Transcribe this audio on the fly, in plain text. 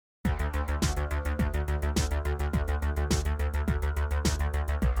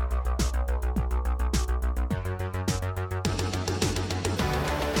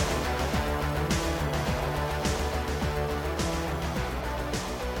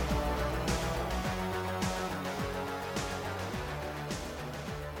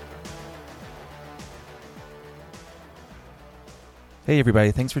Hey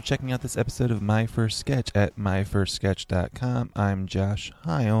everybody, thanks for checking out this episode of My First Sketch at myfirstsketch.com. I'm Josh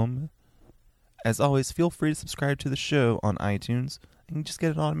Hyam. As always, feel free to subscribe to the show on iTunes and you just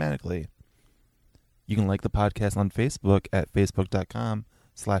get it automatically. You can like the podcast on Facebook at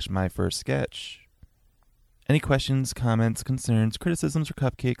facebook.com/myfirstsketch. Any questions, comments, concerns, criticisms, or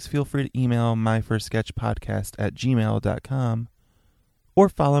cupcakes, feel free to email myfirstsketchpodcast@gmail.com or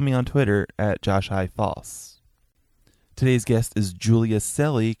follow me on Twitter at JoshHighFalse. Today's guest is Julia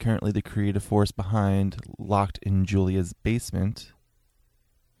Selle, currently the creative force behind Locked in Julia's Basement.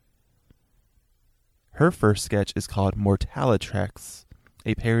 Her first sketch is called Mortalitrex,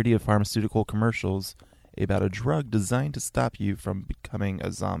 a parody of pharmaceutical commercials about a drug designed to stop you from becoming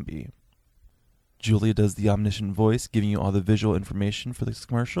a zombie. Julia does the omniscient voice, giving you all the visual information for this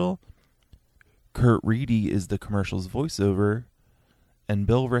commercial. Kurt Reedy is the commercial's voiceover. And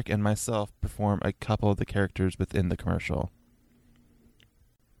Bill, Rick, and myself perform a couple of the characters within the commercial.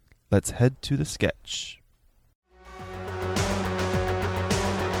 Let's head to the sketch.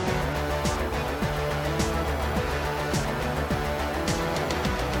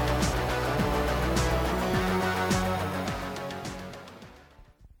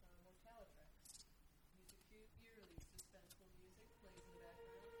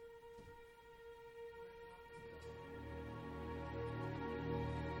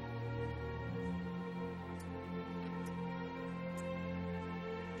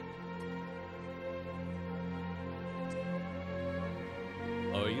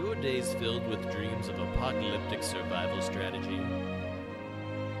 Are your days filled with dreams of apocalyptic survival strategy?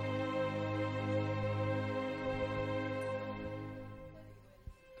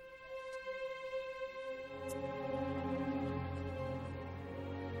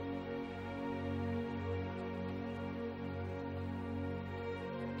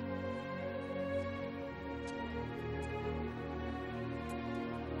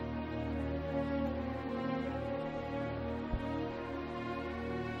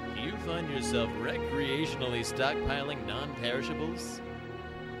 Do you find yourself recreationally stockpiling non-perishables?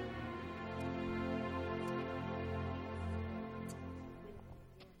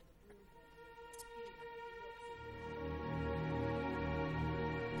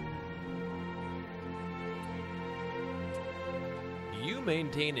 Do you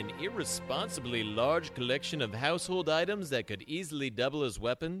maintain an irresponsibly large collection of household items that could easily double as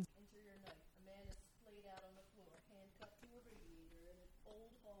weapons? Enter your night. A man is splayed out on the floor, handcuffed to a radiator in an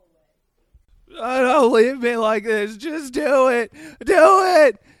old hallway. Don't leave me like this. Just do it. Do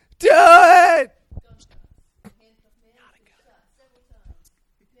it. Do it. Gunshots. The handcuffed man has been shot several times.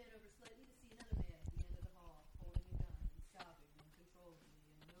 You pan over slightly to see another man at the end of the hall, holding a gun, sobbing uncontrollably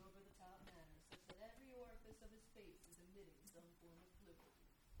in an over-the-top manner, such that every orifice of his face is emitting some form of fluid.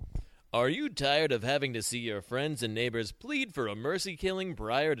 Are you tired of having to see your friends and neighbors plead for a mercy killing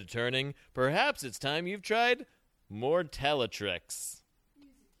prior to turning? Perhaps it's time you've tried Mortalitrex.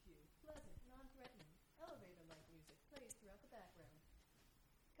 Music cue. Pleasant, non-threatening. Elevator-like music plays throughout the background.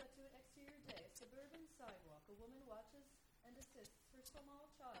 Cut to an exterior day. A suburban sidewalk. A woman watches and assists her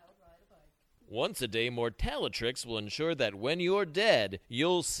small child ride a bike. Once a day, Mortalitrex will ensure that when you're dead,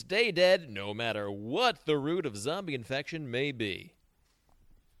 you'll stay dead no matter what the root of zombie infection may be.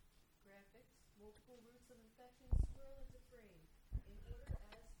 Graphics, multiple routes of infection swirl into frame, in order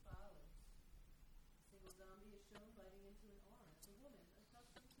as follows. A single zombie is shown biting into an arm. A woman,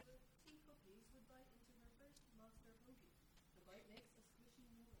 accustomed to tea cookies, would bite into her first monster hoagie. The bite makes a squishy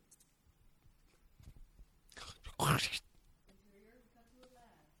noise. Interior, we cut to a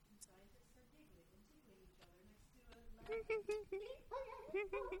lab. Two scientists are giggling and tickling each other next to a lab.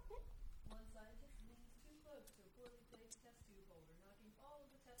 One scientist leans too close to a poorly placed test tube holder, knocking all of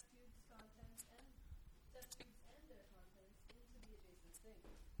the test tube's contents and their contents into the adjacent sink.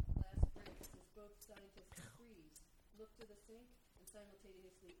 Glass breaks as both scientists freeze, look to the sink, and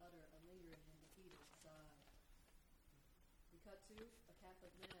simultaneously utter a lingering and defeated sigh. We cut to a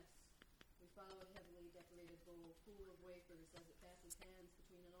Catholic mass. We follow a heavily decorated bowl full of wafers as it passes hands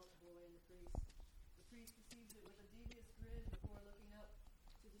between an alt boy and the priest. The priest receives it with a devious grin before looking up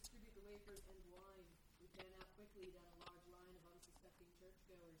to distribute the wafers and wine. We pan out quickly down a large line of unsuspecting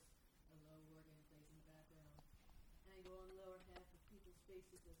churchgoers. A low organ plays in the background. Angle on the lower half of people's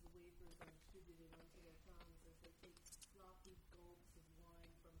faces as the wafers are distributed onto their tongues as they take sloppy gulps of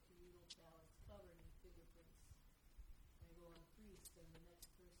wine from a communal chalice covered in fingerprints. Angle on priest and the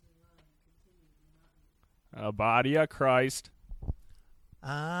next person in line continued monotony. A body of Christ.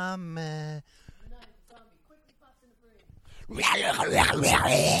 Amen. Maniacal zombie quickly pops into frame. The zombie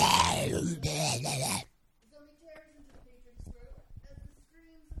tears into the patron's throat as the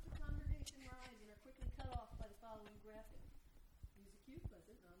screams of the congregation rise and are quickly cut off by the following graphic. Music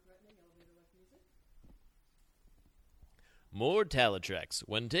Mortalotrex,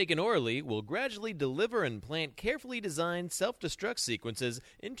 when taken orally, will gradually deliver and plant carefully designed self-destruct sequences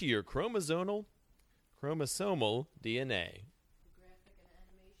into your chromosomal DNA. The graphic and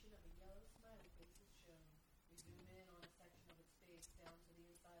animation of a yellow smiley face is shown. We zoom in on a section of its face down to the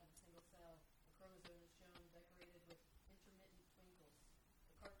inside of a single cell. The chromosome is shown decorated with intermittent twinkles.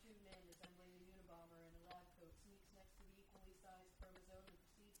 The cartoon man resembling the Unabomber in a lab coat sneaks next to the equally sized chromosome and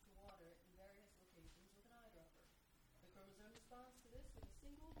proceeds to water it in various locations with an eyedropper. The chromosome responds to this with a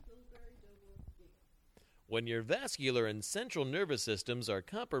single Pillsbury Doughboy giggle. When your vascular and central nervous systems are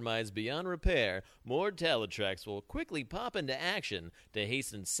compromised beyond repair, Mortalotrex will quickly pop into action to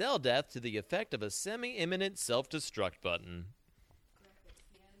hasten cell death to the effect of a semi-imminent self-destruct button. Graphics.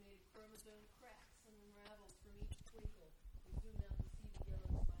 The animated chromosome cracks and unravels from each twinkle. We zoom out to see the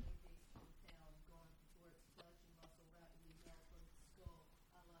yellow smiley face turn pale and gone before its flesh and muscle rapidly melt from its skull,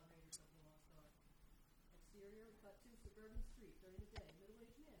 a la Raiders of the Lost Ark. Exterior, we cut to suburban street during the day.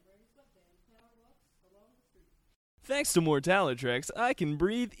 Middle-aged man wearing sweatbands power walks along the street. Thanks to Mortalotrex, I can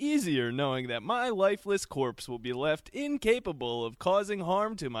breathe easier knowing that my lifeless corpse will be left incapable of causing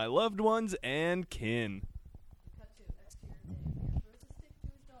harm to my loved ones and kin. We cut to exterior day. Man throws a stick to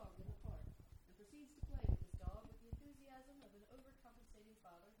his dog in the park and proceeds to play with his dog with the enthusiasm of an overcompensating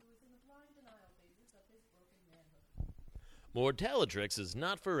father who is in the blind denial phases of his broken manhood. Mortalotrex is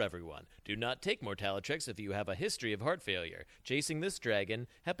not for everyone. Do not take Mortalotrex if you have a history of heart failure, chasing this dragon,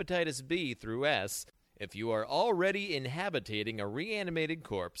 hepatitis B through S, if you are already inhabitating a reanimated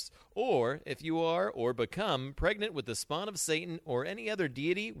corpse, or if you are or become pregnant with the spawn of Satan or any other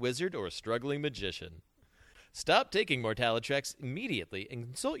deity, wizard, or struggling magician. Stop taking Mortalotrex immediately and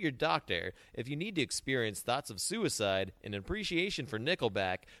consult your doctor if you need to experience thoughts of suicide, an appreciation for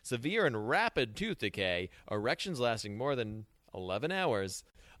Nickelback, severe and rapid tooth decay, erections lasting more than 11 hours,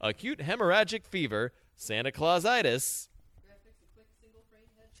 acute hemorrhagic fever, Santa Clausitis, Graphics, a quick single-frame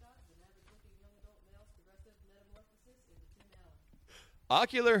headshot of an average-looking young adult male's progressive metamorphosis into Tim Allen.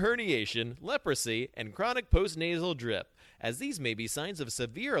 ocular herniation, leprosy, and chronic postnasal drip, as these may be signs of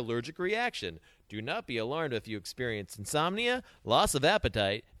severe allergic reaction. Do not be alarmed if you experience insomnia, loss of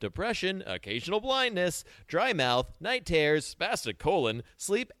appetite, depression, occasional blindness, dry mouth, night terrors, spastic colon,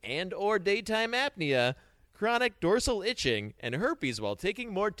 sleep and or daytime apnea, chronic dorsal itching, and herpes while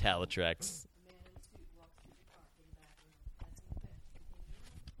taking Mortalotrex. A man in a suit walks through the park in the back room, passing a bench containing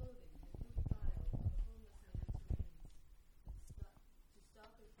used clothing and a food pile of a homeless man's remains. To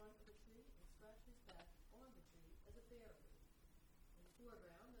stop in front of a tree and scratch his back on the tree as a therapy. In the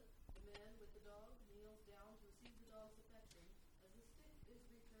foreground, the man with the dog kneels down to receive the dog's affection as the stick is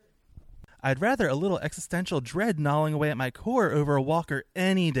returned. I'd rather a little existential dread gnawing away at my core over a walker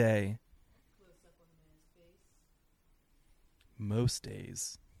any day. Close up on the man's face. Most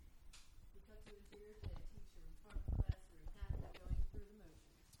days. We cut to interior day, teacher in front of the classroom, happily going through the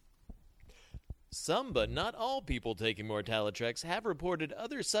motions. Some but not all people taking Mortalotrex have reported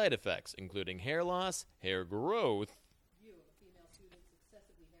other side effects, including hair loss, hair growth, View of a female student's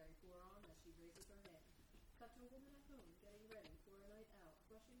excessively hairy forearm as she raises her hand. Cut to a woman at home getting ready for a night out,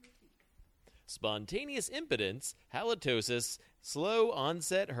 brushing her teeth. spontaneous impotence, halitosis, slow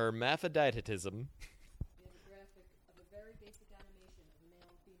onset hermaphroditism, We have a graphic of a very basic animation of male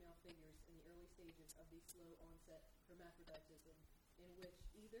and female figures in the early stages of the slow onset hermaphroditism, in which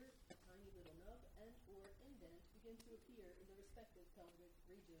either a tiny little nub and or indent begin to appear in the respective pelvic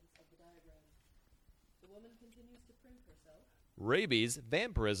regions of the diagram. The woman continues to print herself. rabies,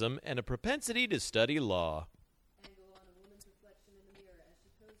 vampirism, and a propensity to study law. Angle on a woman's reflection in the mirror as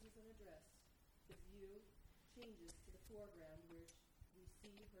she poses in a dress. The view changes to the foreground where we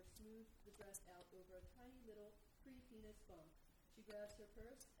see her smooth the dress out over a tiny little pre-penis bump. She grabs her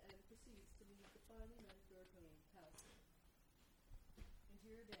purse and proceeds to leave the finely manicured house.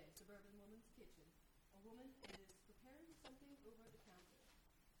 Interior day, suburban woman's kitchen. A woman is preparing something over the counter.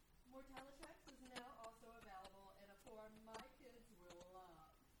 Mortalotrex is now also available in a form my kids will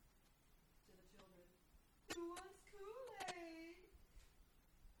love. To the children, who wants Kool-Aid?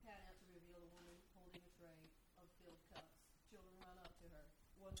 Pan out to reveal a woman holding a tray of filled cups. Children run up to her.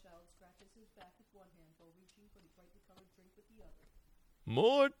 One child scratches his back with one hand while reaching for the brightly colored drink with the other.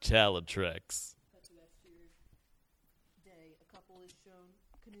 Mortalotrex. Cut to exterior day. A couple is shown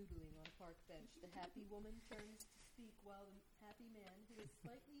canoodling on a park bench. The happy woman turns to speak while the happy man, who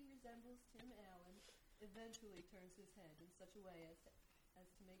slightly resembles Tim Allen, eventually turns his head in such a way as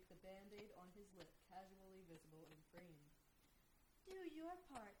to make the band-aid on his lip casually visible in frame. Do your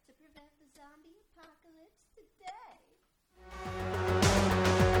part to prevent the zombie apocalypse today.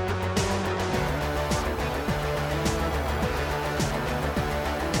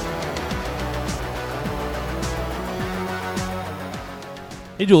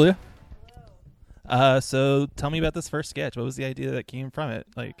 Hey, Julia. Hello. So tell me about this first sketch. What was the idea that came from it?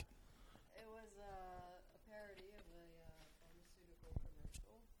 Like, It was a parody of a pharmaceutical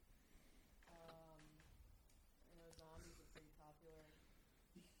commercial. Zombies are pretty popular.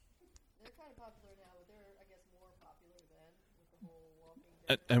 They're kind of popular now, but they're, I guess, more popular then with the whole Walking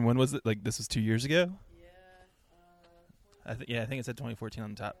Dead. and when was it? Like, this was 2 years ago? Yeah. I think it said 2014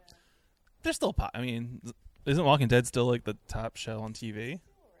 on the top. Yeah. They're still I mean, isn't Walking Dead still like the top show on TV?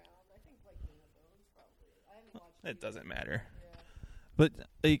 Still around. I think like Game of Thrones probably. I haven't watched It doesn't matter. Yeah. But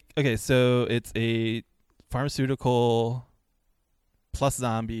like, okay, so it's a pharmaceutical plus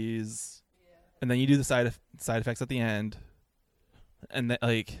zombies, Yeah. and then you do the side effects at the end, and then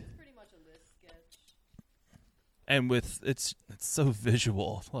like, It's pretty much a list sketch. and with it's so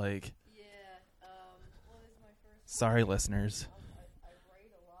visual. Like, Yeah. Well, this is my first. sorry, listeners. I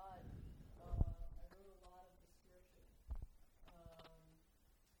write a lot. I wrote a lot of the script, and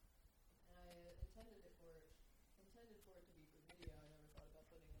I intended for it to be for video. I never thought about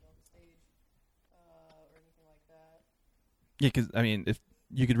putting it on the stage or anything like that. Yeah, because I mean, if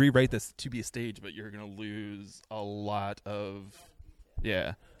you could rewrite this to be a stage, but you're gonna lose a lot of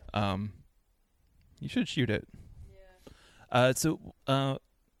Detail. yeah. You should shoot it. Yeah.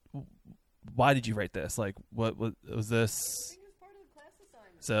 Why did you write this? Like, what was I this? think it's part of the class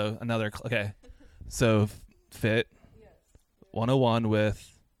assignment. So another okay. So Fit Yes. 101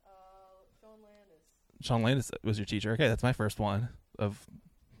 with Sean Landis. Sean Landis was your teacher. Okay, that's my first one of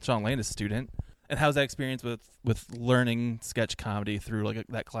Sean Landis student. And how's that experience with learning sketch comedy through like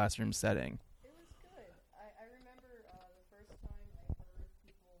that classroom setting? It was good. I remember the first time I heard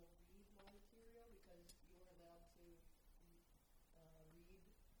people read my material because you weren't allowed to read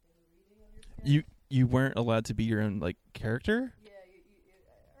in the reading of your sketch. You weren't allowed to be your own like character? Yeah,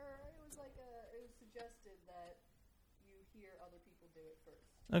 or it was like it was suggested that you hear other people do it first,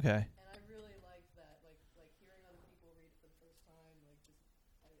 Okay. and I really liked that, like hearing other people read it for the first time, like just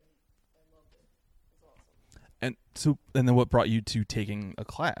I loved it. It's awesome. And then what brought you to taking a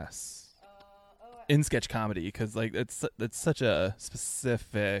class I in sketch comedy? Because like it's such a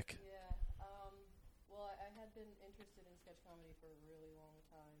specific. Yeah. Well, I had been interested in sketch comedy for a really long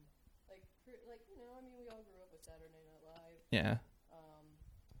time. I mean, we all grew up with Saturday Night Live. Yeah.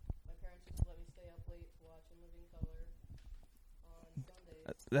 My parents used to let me stay up late to watch In Living Color on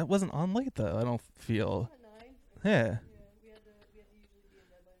Sundays. That wasn't on late though. I don't feel. At 9. Yeah. Yeah, we had to usually be in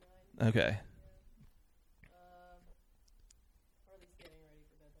bed by 9. Okay. Yeah. Or at least getting ready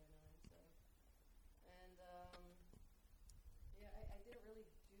for bed by 9. So, and yeah, I didn't really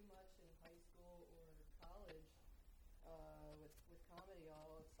do much in high school or college with comedy,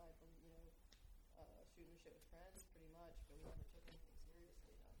 all aside from shooting shit with friends, pretty much. But we never took anything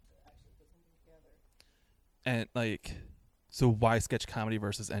seriously enough to actually put something together. And like, so why sketch comedy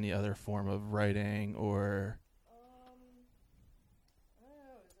versus any other form of writing or? I don't know.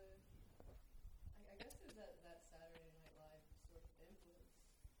 I guess it was that Saturday Night Live sort of influence.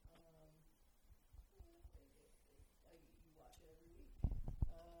 You watch it every week. It's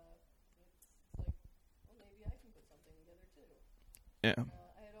like, well, maybe I can put something together too. Yeah.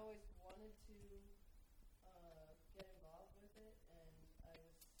 I had always wanted to get involved with it, and I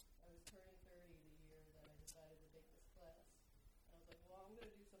was turning 30 the year that I decided to take this class. And I was like, well, I'm going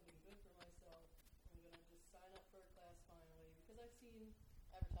to do something good for myself. I'm going to just sign up for a class finally, because I've seen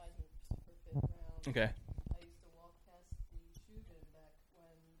advertisements for Fit around. Okay. I used to walk past the shoe bin back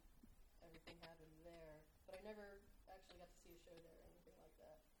when everything happened there, but I never actually got to see a show there or anything like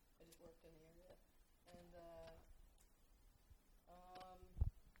that. I just worked in the area. And so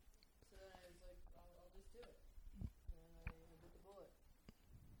then I was like, I'll just do it. And I bit the bullet.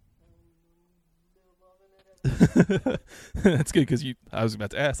 Still loving it ever since. That's good because I was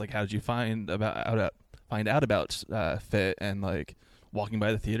about to ask, like, how did you find out about Fit, and like walking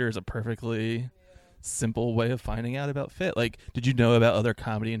by the theater is a perfectly Yeah. simple way of finding out about Fit. Like, did you know about other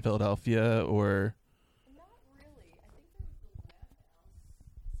comedy in Philadelphia or? Not really. I think there was the Laugh House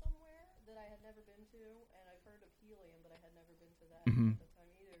somewhere that I had never been to, and I've heard of Helium, but I had never been to that Mhm. at the time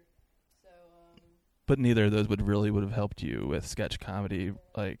either. So, But neither of those would have helped you with sketch comedy.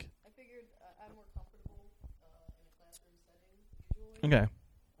 Like, I figured I'm more comfortable in a classroom setting usually. okay.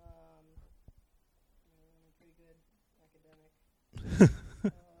 I'm a pretty good academic.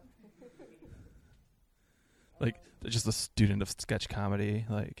 Like, just a student of sketch comedy.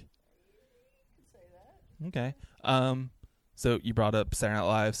 Like, You could say that. okay. So you brought up Saturday Night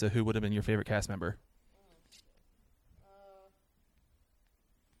Live. So who would have been your favorite cast member?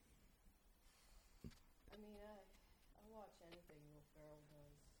 I mean, I watch anything Will Ferrell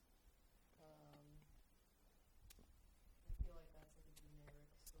does. I feel like that's like a generic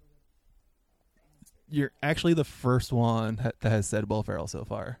You're actually the first one that has said Will Ferrell so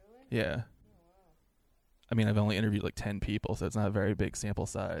far. Yeah. I mean, I've only interviewed like 10 people, so it's not a very big sample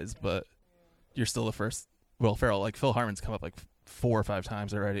size, but you're still the first Will Ferrell. Like, Phil Hartman's come up like 4 or 5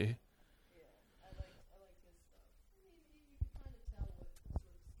 times already. I like his stuff. I mean, you can kind of tell what sort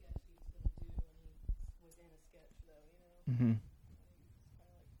of sketch he was going to do when he was in a sketch, though, you know? Mm-hmm. It's kind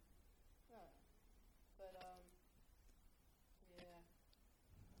of like, huh. But, yeah.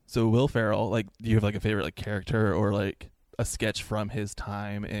 So Will Ferrell, like, do you have like a favorite like character or like a sketch from his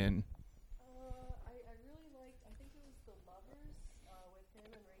time in? I really liked, I think it was The Lovers, with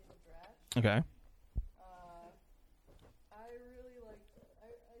him and Rachel Dratch. Okay. I really liked it. I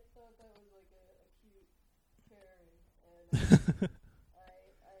thought that was like a cute pairing, and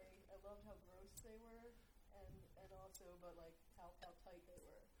I loved how gross they were, and also, but like how tight they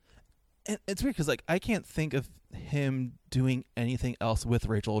were. And it's weird because like I can't think of him doing anything else with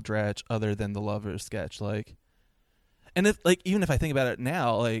Rachel Dratch other than the Lovers sketch. Like, and if like even if I think about it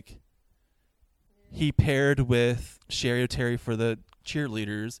now, like he paired with Sherry O'Terry for the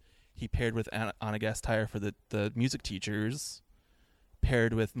cheerleaders. He paired with Anna Gasteyer for the music teachers.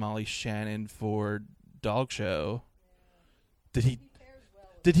 Paired with Molly Shannon for Dog Show. Did he Pairs well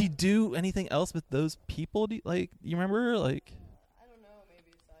with did he do anything else with those people? You remember like? I don't know,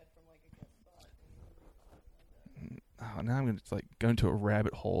 maybe aside from like a guest spot. Maybe something like that. Oh, now I'm gonna like go into a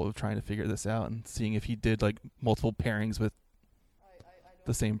rabbit hole of trying to figure this out and seeing if he did like multiple pairings with I don't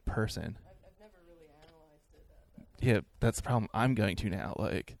the same person. I've never really analyzed it that Yeah, that's the problem I'm going to now.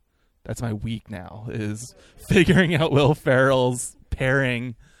 Like, that's my week now is figuring out Will Ferrell's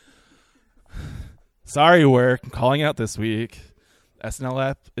pairing. Sorry, work. I'm calling out this week. SNL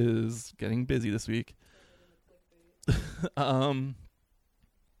app is getting busy this week. Back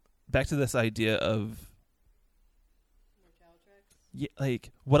to this idea of Mortaltrix. like,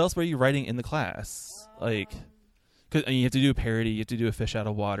 what else were you writing in the class? Like, because you have to do a parody, you have to do a fish out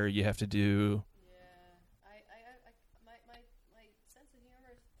of water, you have to do. My sense of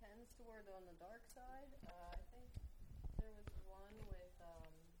humor tends toward on the dark side. I think there was one with there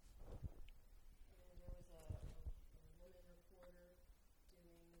was a women reporter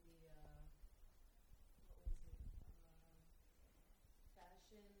doing the what was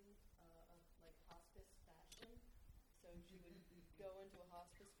it fashion like hospice fashion. So she would go into a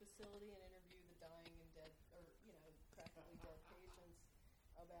hospice facility and interview the dying and dead, or practically dead patients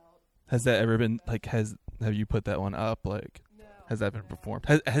about. Has that ever been like? Have you put that one up? Like, No. has that been performed?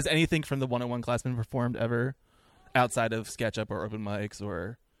 Has anything from the 101 class been performed ever, outside of SketchUp or open mics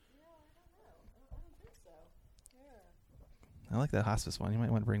or? Yeah, I don't know. I don't think so. Yeah. I like that hospice one. You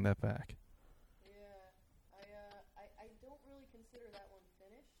might want to bring that back. Yeah. I don't really consider that one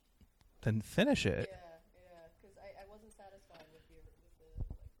finished. Then finish it. Yeah, because I wasn't satisfied with the first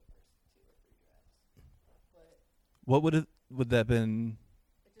 2 or 3 drafts. But What would that been?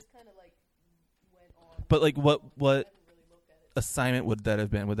 it just kind of like went on. But like, what I haven't really looked at it. assignment would that have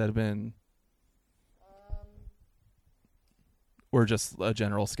been? Would that have been, or just a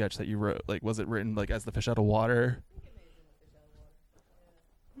general sketch that you wrote? Like, was it written like as the fish out of water? I think it may have been the fish out of water.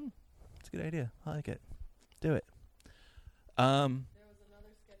 Yeah. It's a good idea. I like it. Do it. There was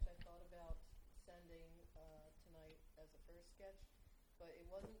another sketch I thought about sending tonight as the first sketch, but it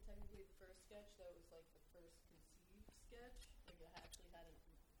wasn't technically the first sketch, though it was like the first conceived sketch. Like I actually hadn't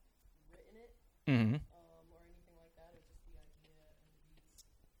written it Mm-hmm. or anything like that. It was just the idea and the beats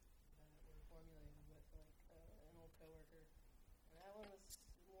that were formulated with like an old coworker, and that one was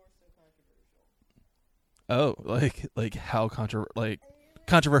more so controversial. Oh, like how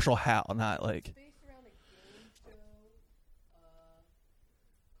controversial? How? Not like. It's based around a game show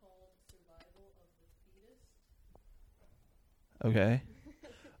called Survival of the Fittest. Okay. It was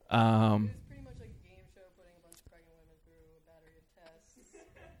pretty much like a game show putting a bunch of pregnant women through a battery of tests.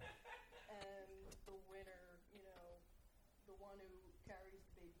 And the winner, the one who carries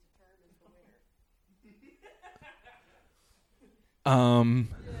the baby to term is the winner. Yeah,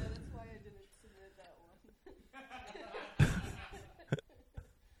 that's why I didn't submit that one.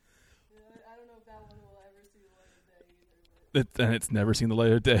 I don't know if that one will ever see the light of day either. And it's never seen the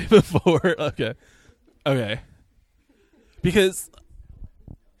light of day before. Okay. Because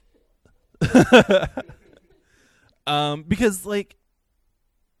like,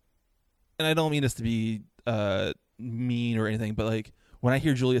 and I don't mean this to be mean or anything, but like when I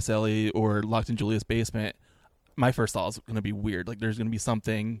hear Julius Ellie or Locked in Julia's Basement, my first thought is going to be weird. Like there's going to be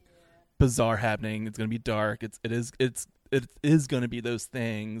something bizarre happening. It's going to be dark. It is going to be those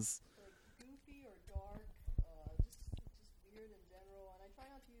things. Goofy or dark, just weird in general. And I try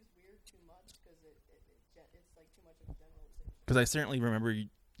not to use weird too much because it's like too much of a generalization. Because I certainly remember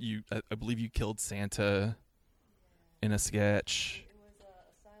I believe you killed Santa in a sketch. It was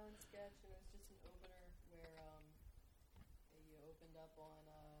a silent sketch, and it was just an opener where you opened up on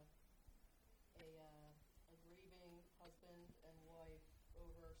a grieving husband and wife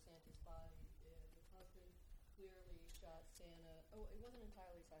over Santa's body. The husband clearly shot Santa. Oh, it wasn't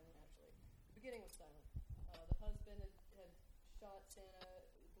entirely silent, actually. The beginning was silent. The husband had shot Santa,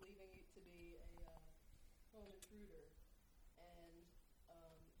 believing it to be a home intruder, and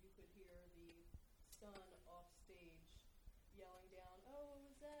you could hear the son off stage yelling down, "Oh, what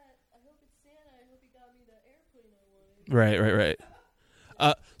was that? I hope it's Santa. I hope he got me the airplane I wanted." Right.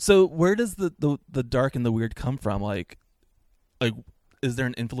 So where does the dark and the weird come from? Like, is there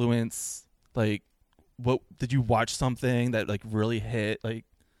an influence? Like, what did you watch something that like really hit? Like,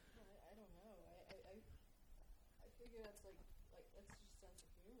 I don't know. I figure that's like that's just sense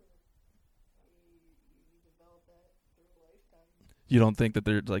of humor. You develop that through a lifetime. you don't think that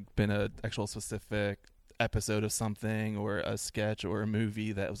there's like been a actual specific episode of something or a sketch or a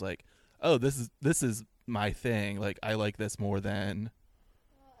movie that was like, oh, this is my thing. Like, I like this more than.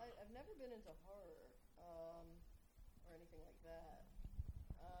 I've never been into horror or anything like that.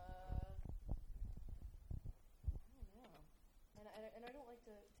 I don't know. And I don't like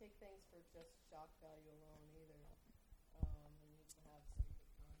to take things for just shock value alone either. It needs to have some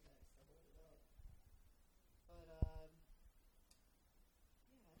good context to hold it up. But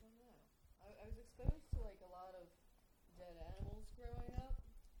yeah, I don't know. I was exposed to like a lot of dead animals growing up.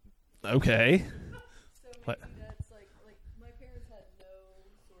 Okay. So What? maybe that's like my parents had no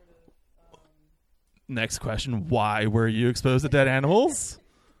sort of Next question: why were you exposed to dead animals?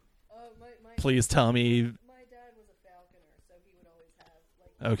 my Please tell me. my dad was a falconer, so he would always have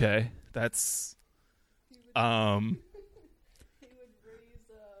like Okay, that's he would he would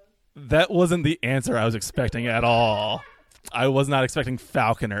raise that wasn't the answer I was expecting at all. I was not expecting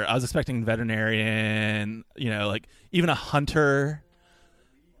falconer. I was expecting veterinarian. Like even a hunter.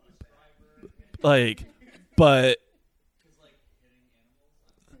 Like, but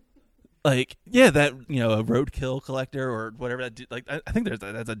like, yeah, that a roadkill collector or whatever that. Like, I think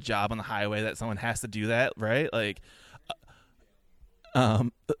that's a job on the highway that someone has to do that, right? Like,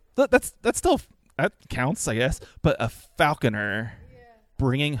 that's still that counts, I guess. But a falconer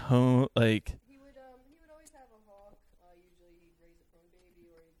bringing home like. he would always have a hawk. Usually he'd raise it from a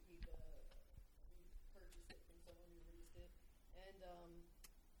baby, or he'd purchase it from someone who raised it, and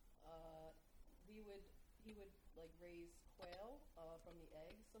he would like raise quail from the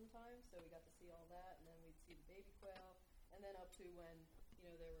eggs sometimes, so we got to see all that, and then we'd see the baby quail, and then up to when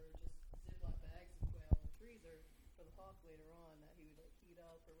there were just Ziploc bags of quail in the freezer for the hawk later on that he would like heat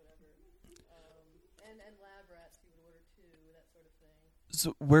up or whatever, and lab rats he would order too, that sort of thing.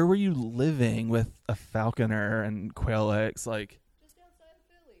 So where were you living with a falconer and quail eggs? Like, Just outside of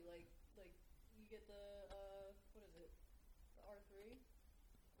Philly, like you get the what is it, the R3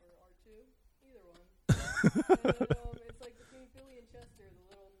 or R2, either one. And, it's like between Philly and Chester, the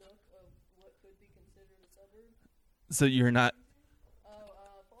little nook of what could be considered a suburb. so you're not.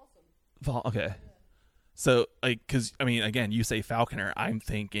 Folsom. Okay. Yeah. So, like, because, I mean, again, you say falconer, I'm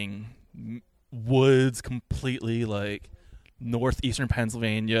thinking woods completely, like, northeastern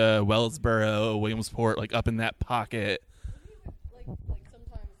Pennsylvania, Wellsboro, Williamsport, like, up in that pocket. We would like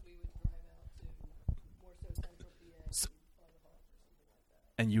sometimes we would drive out to more so central PA to fly the hawk or something like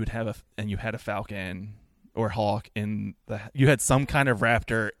that. And you had a falcon or hawk you had some kind of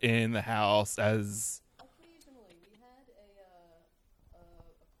raptor in the house as. Occasionally, we had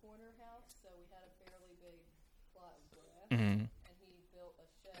a corner house, so we had a fairly big plot of grass. Mhm. And he built a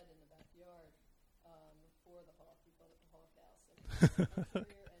shed in the backyard for the hawk. He called it the hawk house. And it had an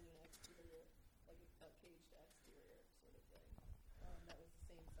interior and an exterior, like a caged exterior sort of thing. That was the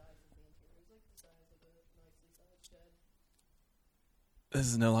same size as the interior. It was like the size of a nicely sized shed. This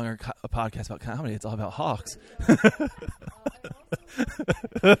is no longer a podcast about comedy. It's all about hawks.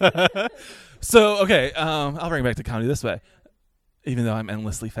 So, okay, I'll bring it back to comedy this way, even though I'm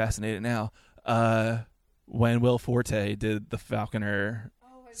endlessly fascinated now. When Will Forte did the Falconer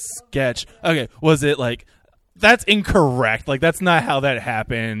sketch, okay, was it like, that's incorrect. Like, that's not how that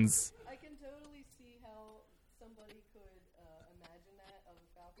happens. I can totally see how somebody could imagine that of a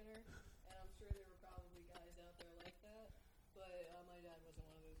falconer, and I'm sure there were probably guys out there like that, but my dad wasn't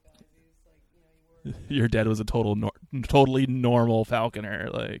one of those guys. He was like, he wore Your dad was a totally normal falconer,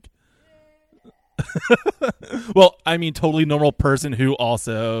 like. Well, I mean, totally normal person who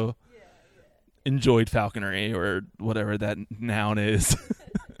also enjoyed falconry or whatever that noun is.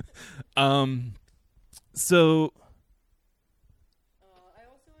 So. I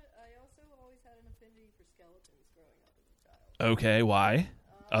also always had an affinity for skeletons growing up as a child. Okay, why?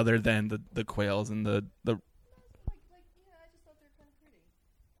 other than the quails and the Like yeah, I just thought they were kind of pretty.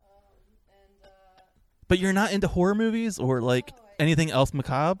 But you're not into horror movies or like anything else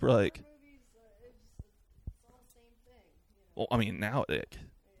macabre, like. Movies, it's all the same thing. Well, I mean now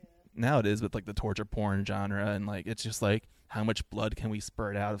it is with like the torture porn genre, and like it's just like how much blood can we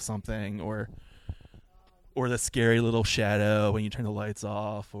spurt out of something, or the scary little shadow when you turn the lights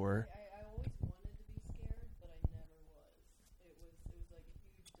off, or. I always wanted to be scared, but I never was. It was like a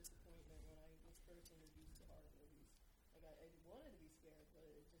huge disappointment when I was first introduced to horror movies. Like I wanted to be scared, but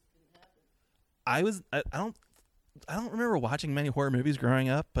it just didn't happen. I don't remember watching many horror movies growing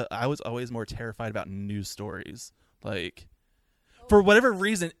up, but I was always more terrified about news stories. Like, for whatever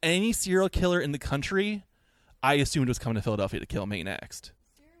reason, any serial killer in the country, I assumed was coming to Philadelphia to kill me next.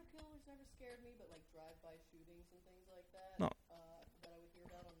 Serial killers never scared me, but like drive-by shootings and things like that. No. That I would hear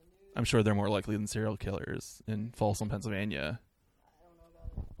about on the news. I'm sure they're more likely than serial killers in Folsom, Pennsylvania. I don't know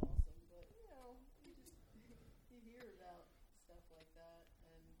about it in Folsom, but you know, you hear about stuff like that,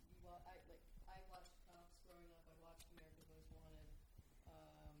 and I watched Cops growing up. I watched America's Most Wanted. I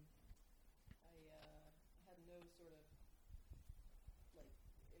had no sort of like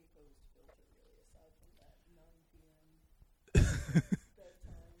imposed filter really, aside from that 9 p.m.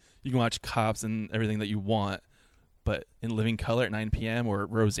 bedtime. You can watch Cops and everything that you want, but in Living Color at 9 p.m. or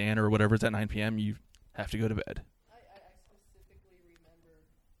Roseanne or whatever's at 9 p.m., you have to go to bed. I specifically remember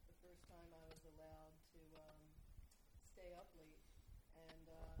the first time I was allowed to stay up late, and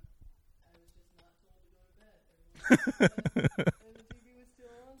I was just not told to go to bed. Everyone was and the TV was still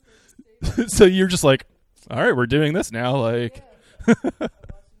on, so I just stayed up. So you're just like, all right, we're doing this now. Like, Yeah. I watched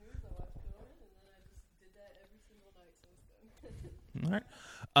the news, I watched Conan, and then I just did that every single night since then. all right.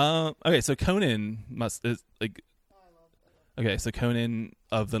 Okay, so Conan is like. Oh, I love Okay, so Conan,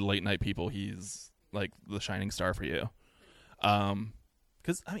 of the late night people, he's like the shining star for you.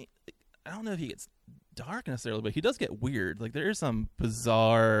 Because I mean, I don't know if he gets dark necessarily, but he does get weird. Like there is some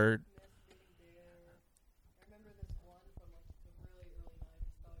bizarre. Nesting Bear. I remember this one from like the really early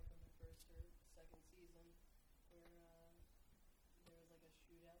 90s, probably from the first or second season, where there was like a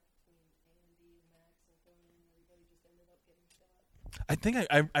shootout between Andy and Max and Conan, and everybody just ended up getting shot. I think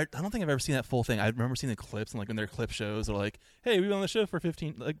I don't think I've ever seen that full thing. I remember seeing the clips, and like when their clip shows are like, "Hey, we've been on the show for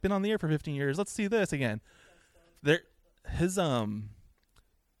 15, like been on the air for 15 years. Let's see this again." There, his one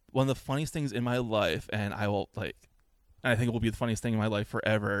of the funniest things in my life, and I think it will be the funniest thing in my life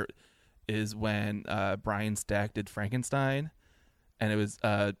forever, is when Brian Stack did Frankenstein, and it was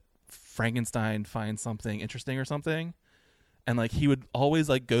Frankenstein finds something interesting or something, and like he would always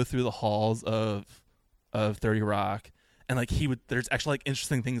like go through the halls of 30 Rock. And like there's actually like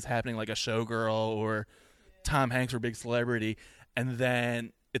interesting things happening, like a showgirl or Tom Hanks or a big celebrity, and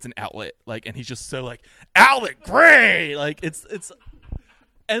then it's an outlet, like, and he's just so like outlet great, like it's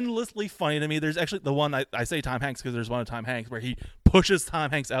endlessly funny to me. There's actually the one I say Tom Hanks because there's one of Tom Hanks where he pushes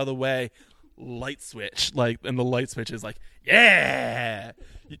Tom Hanks out of the way, light switch, like, and the light switch is like, yeah,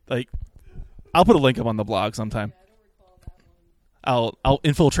 like I'll put a link up on the blog sometime. I don't recall that one. I'll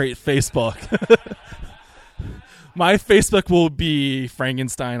infiltrate Facebook. My Facebook will be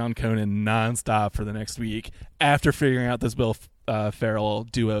Frankenstein on Conan nonstop for the next week after figuring out this Will Ferrell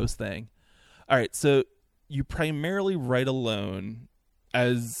duos thing. All right, so you primarily write alone,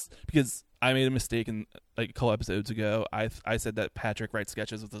 because I made a mistake in like a couple episodes ago. I said that Patrick writes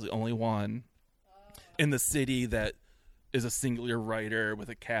sketches, was the only one in the city that is a singular writer with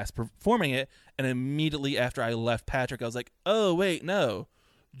a cast performing it. And immediately after I left Patrick, I was like, oh wait, no,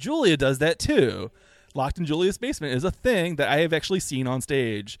 Julia does that too. Locked in Julia's Basement is a thing that I have actually seen on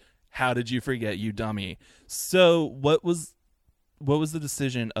stage. How did you forget, you dummy? So what was the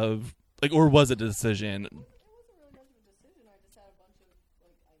decision of, like, or was it a decision? It wasn't really much of a decision. I just had a bunch of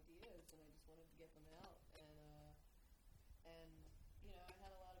like ideas, and I just wanted to get them out. And you know, I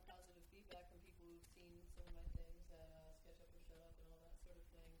had a lot of positive feedback from people who've seen some of my things at Sketch Up or Shut Up and all that sort of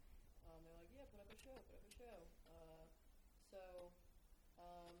thing. They're like, yeah, put up a show. So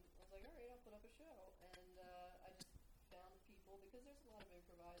I was like, all right, I'll put up a show. And I just found people, because there's a lot of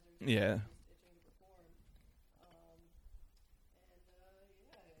improvisers Yeah. just itching to perform. It was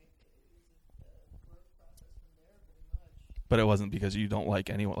a growth process from there, pretty much. But it wasn't because you don't like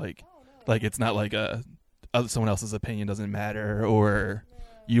anyone, like, Oh, no. like it's not like someone else's opinion doesn't matter, or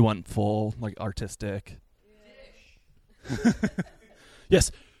you want full like artistic.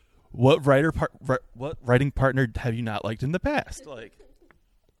 Yes. What writing partner have you not liked in the past? Like,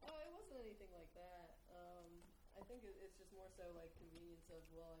 Oh, it wasn't anything like that. I think it's just more so like convenience of,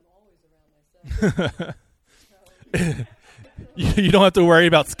 well, I'm always around myself. So, you don't have to worry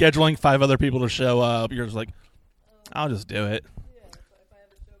about scheduling 5 other people to show up. You're just like, I'll just do it. yeah, if I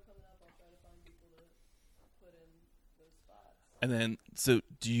have a And then, so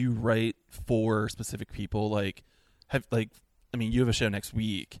do you write for specific people? Like, you have a show next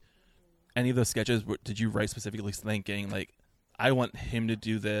week. Any of those sketches, did you write specifically thinking, like, I want him to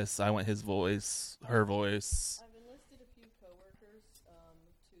do this, I want his voice, her voice? I've enlisted a few coworkers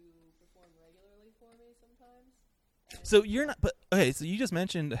to perform regularly for me sometimes. And So you're not, but, okay, so you just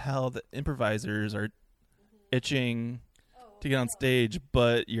mentioned how the improvisers are itching to get on stage,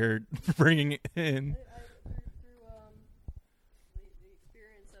 but you're bringing in. Through the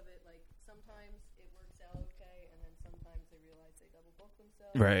experience of it, like sometimes it works out okay, and then sometimes they realize they double book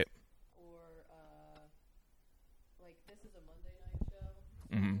themselves. Right. Or like this is a Monday night show,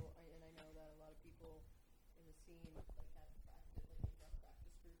 so Mhm. and I know that a lot of people in the scene like have practice, like they've got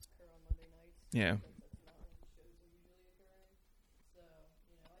practice groups occur on Monday nights. Yeah. Because that's not when the shows are usually occurring. So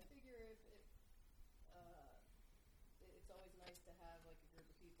I figure if it's always nice to have like a group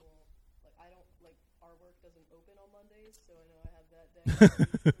of people. Like I don't like our work doesn't open on Mondays, so I know I have that day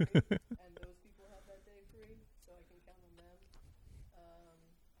free, and those people have that day free, so I can count on them.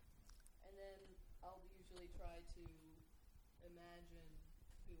 And then I'll usually try to imagine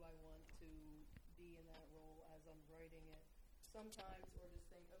who I want to be in that role as I'm writing it. Sometimes, or just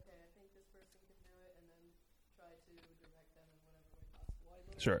think, okay, I think this person can do it, and then try to direct them in whatever way possible. I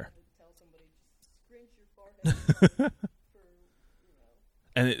literally Sure. had to tell somebody, just scrunch your forehead for.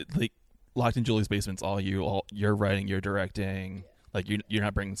 And like, Locked in Julie's Basement's all you're writing, you're directing. Yeah. Like, you're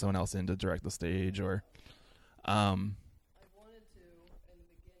not bringing someone else in to direct the stage, or I wanted to in the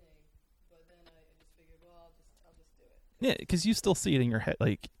beginning, but then I just figured, well, I'll just do it. yeah, because you still see it in your head.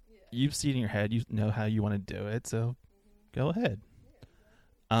 Like, Yeah. you see it in your head, you know how you want to do it, so go ahead.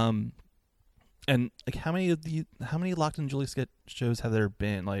 Yeah, exactly. And like, how many Locked in Julie sketch shows have there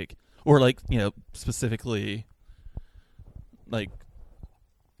been? Like, or like, specifically, like,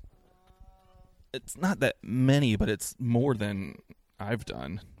 it's not that many, but it's more than I've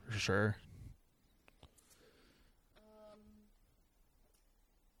done for sure.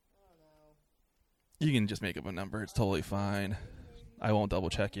 I don't know. You can just make up a number; it's totally fine. I won't double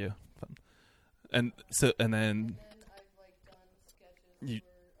check you. And then And then I've like done sketches You-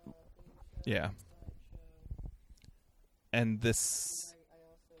 for theme shows, yeah. sideshow. and this, I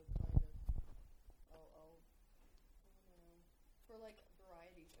also kind of I'll I don't know, for like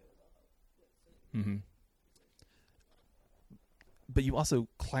variety shows I'll help with certain mhm. But you also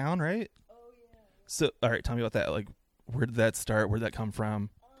clown, right? Oh yeah. So, all right, tell me about that. Like, where did that start? Where did that come from?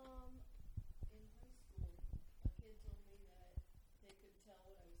 In high school, a kid told me that they could tell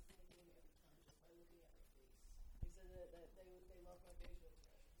what I was thinking every time just by looking at my face. He said that they love my facial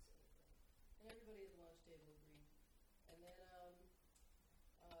expressions and everything. And everybody at the lunch table agreed. And then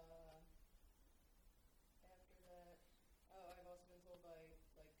after that, I've also been told by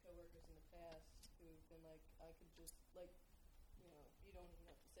like coworkers in the past who've been like, I could just like, you don't even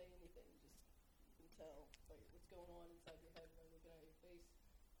have to say anything, you can tell like what's going on inside your head by looking at your face.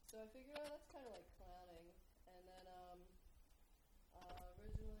 So I figured, that's kind of like clowning. And then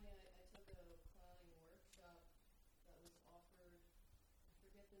originally I took a clowning workshop that was offered. I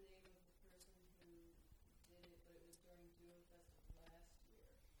forget the name of the person who did it, but it was during Duo Fest last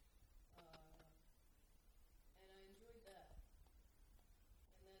year. And I enjoyed that.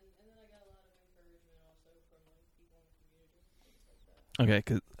 And then I got a lot of encouragement also from like people in the community and things like that. Okay,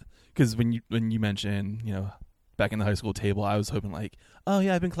 because when you mentioned, back in the high school table, I was hoping like, oh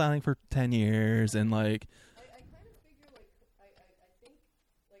yeah, I've been clowning for 10 years, and like, I kind of figure like I think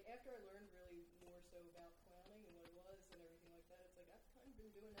like after I learned really more so about clowning and what it was and everything like that, it's like I've kind of been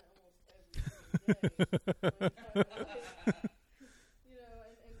doing that almost every single day.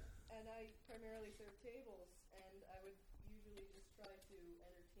 And I primarily serve tables, and I would usually just try to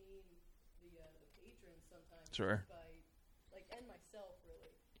entertain the patrons sometimes. Sure. By like and myself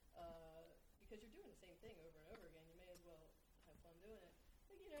really, because you're doing the same thing over and over again. You may as well have fun doing it.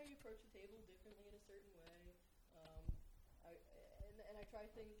 Like you approach a table differently in a certain way. I try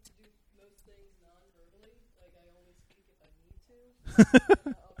to do most things non-verbally. Like I only speak if I need to.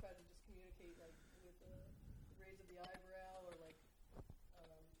 I'll try to just communicate like with the raise of the eyebrow or like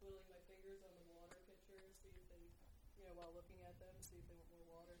twiddling my fingers on the water pitcher, see if they, while looking at them, see if they want more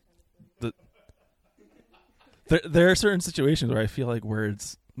water, kind of thing. there are certain situations where I feel like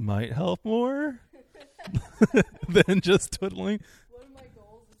words might help more than just twiddling. One of my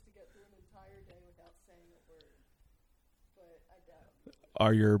goals is to get through an entire day without saying a word, but I doubt it.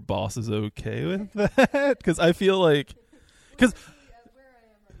 Are your bosses okay with that? Because I feel like, because Where I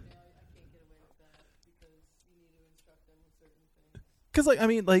am right now, I can't get away with that because you need to instruct them with certain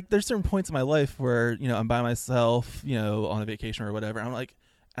things. there's certain points in my life where I'm by myself, on a vacation or whatever. I'm like,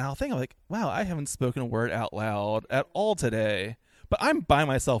 And I'll think, I'm like, wow, I haven't spoken a word out loud at all today. But I'm by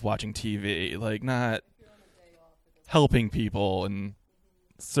myself watching TV, like not helping people and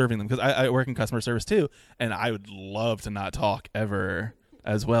serving them. Because I work in customer service too, and I would love to not talk ever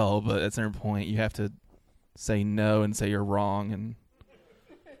as well. But at a certain point, you have to say no and say you're wrong.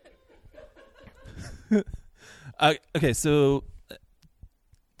 And okay, so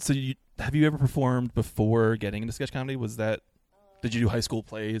have you ever performed before getting into sketch comedy? Did you do high school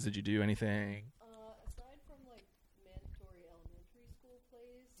plays? Did you do anything? Aside from like mandatory elementary school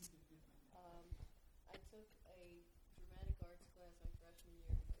plays, I took a dramatic arts class my freshman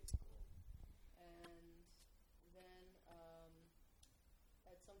year in high school, and then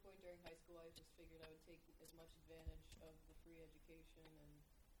at some point during high school, I just figured I would take as much advantage of the free education and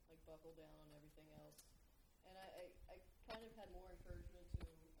like buckle down on everything else. And I kind of had more encouragement to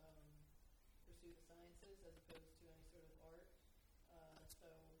pursue the sciences as opposed to any sort of art. So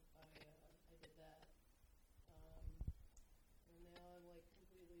I did that. And now I'm like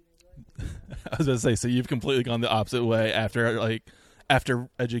completely neglected. I was going to say, so you've completely gone the opposite way after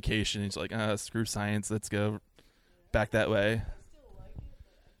education. It's like, screw science, let's go back that way. I still like it,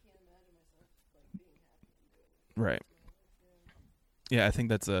 but I can't imagine myself like being happy and doing it. Right. Yeah. Yeah, I think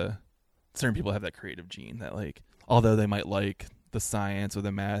that's certain people have that creative gene that, like, although they might like the science or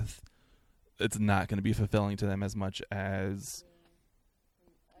the math, it's not going to be fulfilling to them as much as.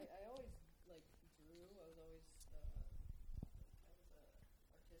 I always like drew. I was always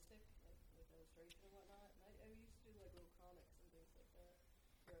artistic, like with illustration and whatnot. And I used to do like little comics and things like that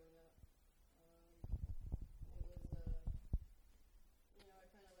growing up. It was I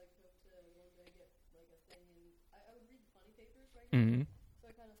kind of like hoped to one day get like a thing, and I would read funny papers regularly. Mm-hmm. So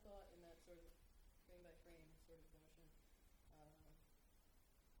I kind of thought in that sort of frame by frame sort of motion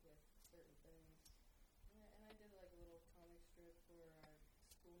with certain things. And I did like a little comic strip for our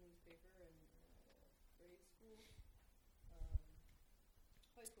school newspaper in grade school.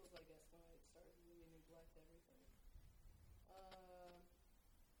 High school's, I guess, when I started to really neglect everything.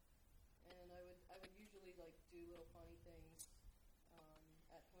 And I would usually like do little funny things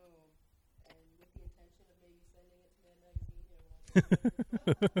at home, and with the intention of maybe sending it to Mad Magazine, when I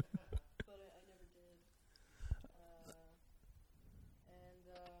but I never did. And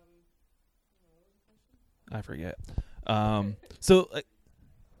what was the question? I forget. So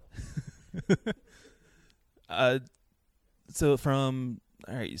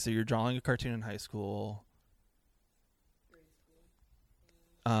all right, so you're drawing a cartoon in high school. Grade school.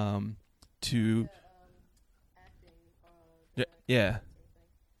 To Acting. yeah. That sort of thing.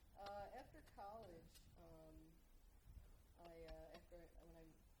 After college, when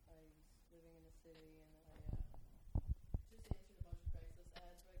I was living in the city, and I just answered a bunch of Craigslist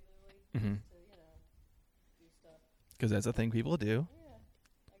ads regularly Mm-hmm. to do stuff. Because that's a thing people do. Yeah,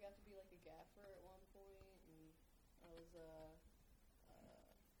 I got to be like a gaffer at one point, and I was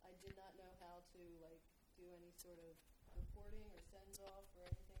I did not know how to like do any sort of reporting or send off or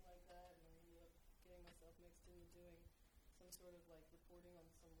anything like that, and I ended up getting myself mixed into doing some sort of like reporting on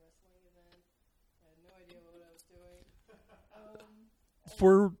some wrestling event. I had no idea what I was doing.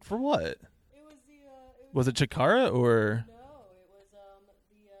 For what? It was Was it Chikara or? No, it was an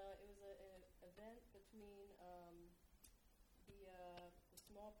event between the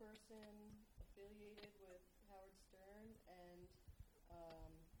small person affiliated with Howard Stern and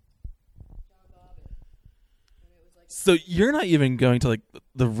John Bobbitt, and it was like So you're not even going to like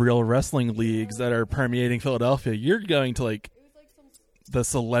the real wrestling leagues that are permeating Philadelphia. You're going to like it was like some the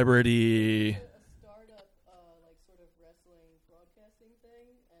celebrity. a startup like sort of wrestling broadcasting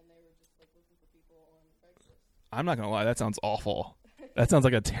thing, and they were just like looking for people on Craigslist. I'm not gonna lie, that sounds awful. That sounds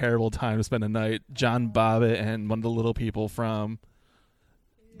like a terrible time to spend a night. John Bobbitt and one of the little people from.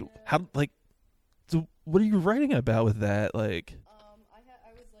 Yeah. How like? So what are you writing about with that? Like, I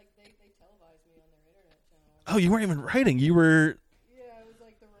was like they televised me on their internet channel. oh, you weren't even writing. You were. Yeah, I was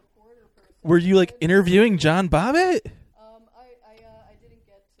like the reporter person. Were you like And, interviewing John Bobbitt? I didn't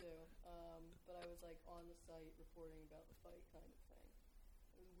get to, but I was like on the site reporting about the fight kind of thing.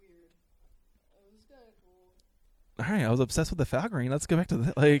 It was weird. It was kind of cool. All right, I was obsessed with the Falcon. Let's go back to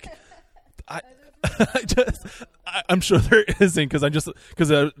that. Like, I I'm sure there isn't because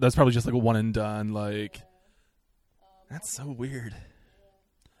that's probably just like a one and done. Like, that's so weird. Yeah.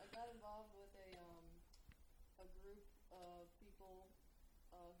 I got involved with a group of people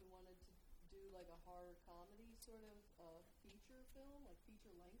who wanted to do like a horror comedy sort of feature film, like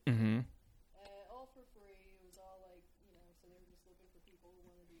feature length. Mm-hmm. All for free. It was all like, so they were just looking for people who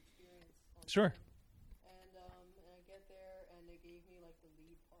wanted the experience. On Sure. film. And I get there, and they gave me like the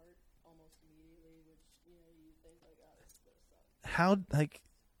lead part almost immediately, which you think like, oh, this is gonna suck. How like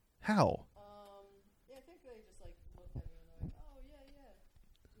How? Yeah, I think they just like looked at me and they're like, oh yeah, yeah,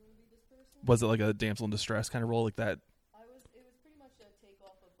 you want to be this person? Was it like a damsel in distress kind of role like that? It was pretty much a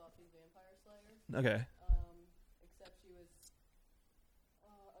takeoff of Buffy the Vampire Slayer. Okay. Except she was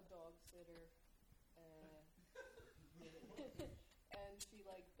a dog sitter, and she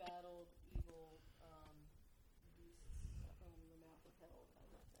like battled evil beasts from the mouth of hell kind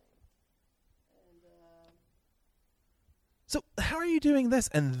of thing. And So how are you doing this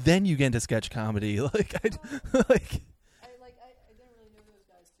and then you get into sketch comedy? Like I didn't really know those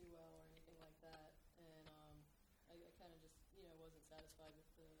guys too well or anything like that, and I kind of just wasn't satisfied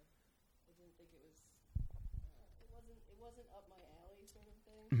with the. I didn't think it was. It wasn't up my alley sort of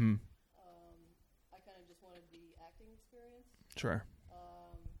thing. Mhm. I kind of just wanted the acting experience. Sure.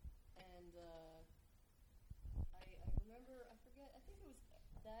 And I remember, I forget, I think it was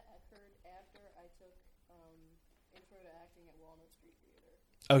that occurred after I took intro to acting at Walnut Street Theater.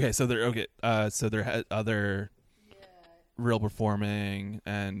 Okay, so there had other Yeah. real performing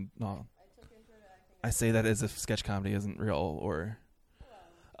and I took intro to acting. I say that as if sketch comedy isn't real or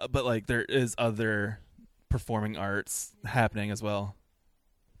but like there is other performing arts happening as well.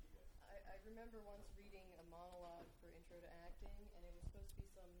 I remember once reading a monologue for intro to acting, and it was supposed to be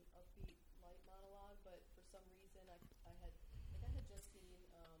some upbeat, light monologue, but for some reason I had just seen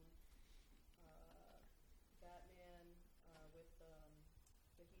Batman with the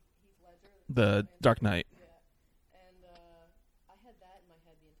Heath Ledger. The Batman. Dark Knight. Yeah, and I had that in my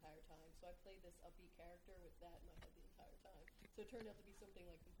head the entire time, so I played this upbeat character with that in my head the entire time. So it turned out to be something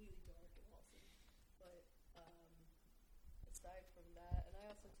like completely dark and awesome. But aside from that, and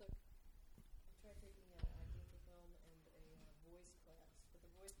I tried taking an acting for film and a voice class, but the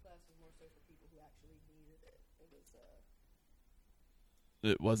voice class was more so for people who actually needed it.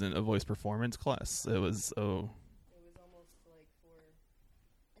 It wasn't a voice performance class. It was It was almost like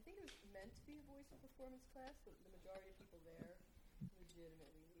I think it was meant to be a voice performance class, but the majority of people there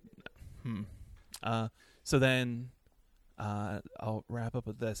legitimately needed it. So then I'll wrap up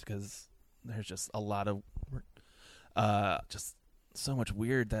with this because there's just a lot of just so much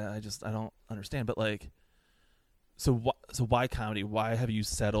weird that I don't understand. But like, so why comedy? Why have you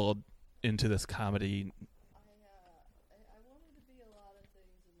settled into this comedy? I wanted to be a lot of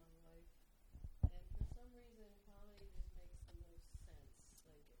things in my life, and for some reason, comedy just makes the most sense. Like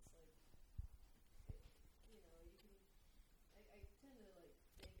it's like, you can. I tend to like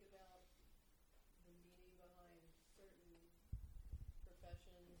think about the meaning behind certain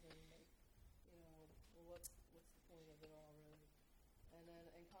professions, and like, well, what's the point of it all really?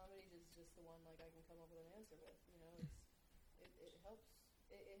 And comedy is just the one like I can come up with an answer with. It helps.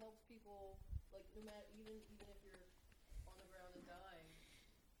 It helps people, like, no matter, even if you're on the ground and dying,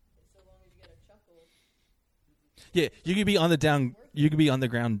 so long as you get a chuckle. Yeah, you could be on the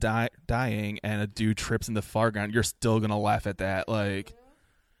ground dying, and a dude trips in the foreground. You're still gonna laugh at that, like.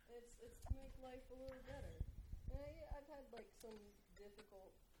 It's to make life a little better. And I've had like some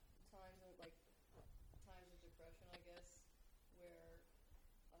difficult times, like times of depression, I guess, where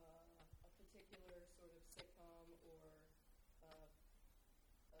a particular sort of sitcom or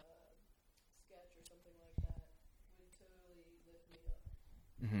sketch or something like that would totally lift me up.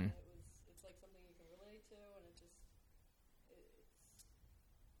 Mm-hmm. It's like something you can relate to, and it's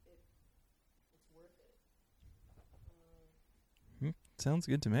worth it. Sounds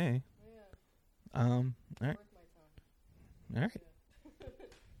good to me. Yeah. All right. Worth my time. All right.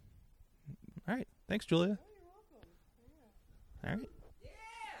 All right. Thanks, Julia. Oh, you're welcome. Yeah. All right.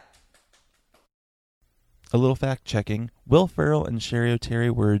 A little fact checking. Will Ferrell and Sherry O'Terry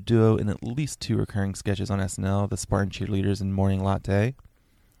were a duo in at least 2 recurring sketches on SNL, the Spartan Cheerleaders and Morning Latte.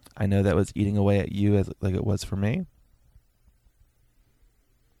 I know that was eating away at you like it was for me.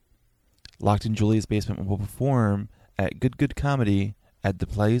 Locked in Julia's Basement will perform at Good Comedy at the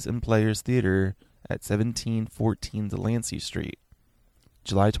Plays and Players Theater at 1714 Delancey Street,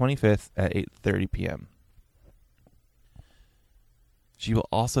 July 25th at 8:30 p.m. She will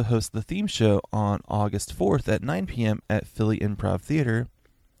also host the theme show on August 4th at 9 p.m. at Philly Improv Theater.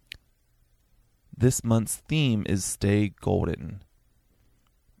 This month's theme is Stay Golden.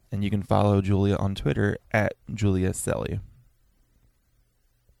 And you can follow Julia on Twitter at Julia Selly.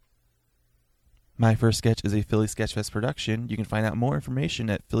 My First Sketch is a Philly Sketchfest production. You can find out more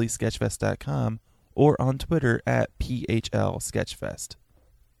information at phillysketchfest.com or on Twitter at PHL Sketchfest.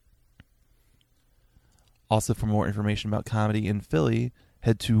 Also, for more information about comedy in Philly,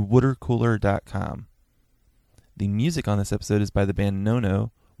 head to watercooler.com. The music on this episode is by the band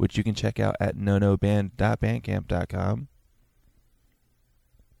Nono, which you can check out at nonoband.bandcamp.com.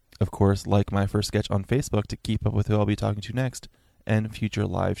 Of course, like My First Sketch on Facebook to keep up with who I'll be talking to next, and future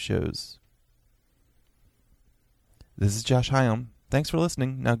live shows. This is Josh Hyam. Thanks for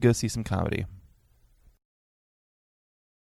listening. Now go see some comedy.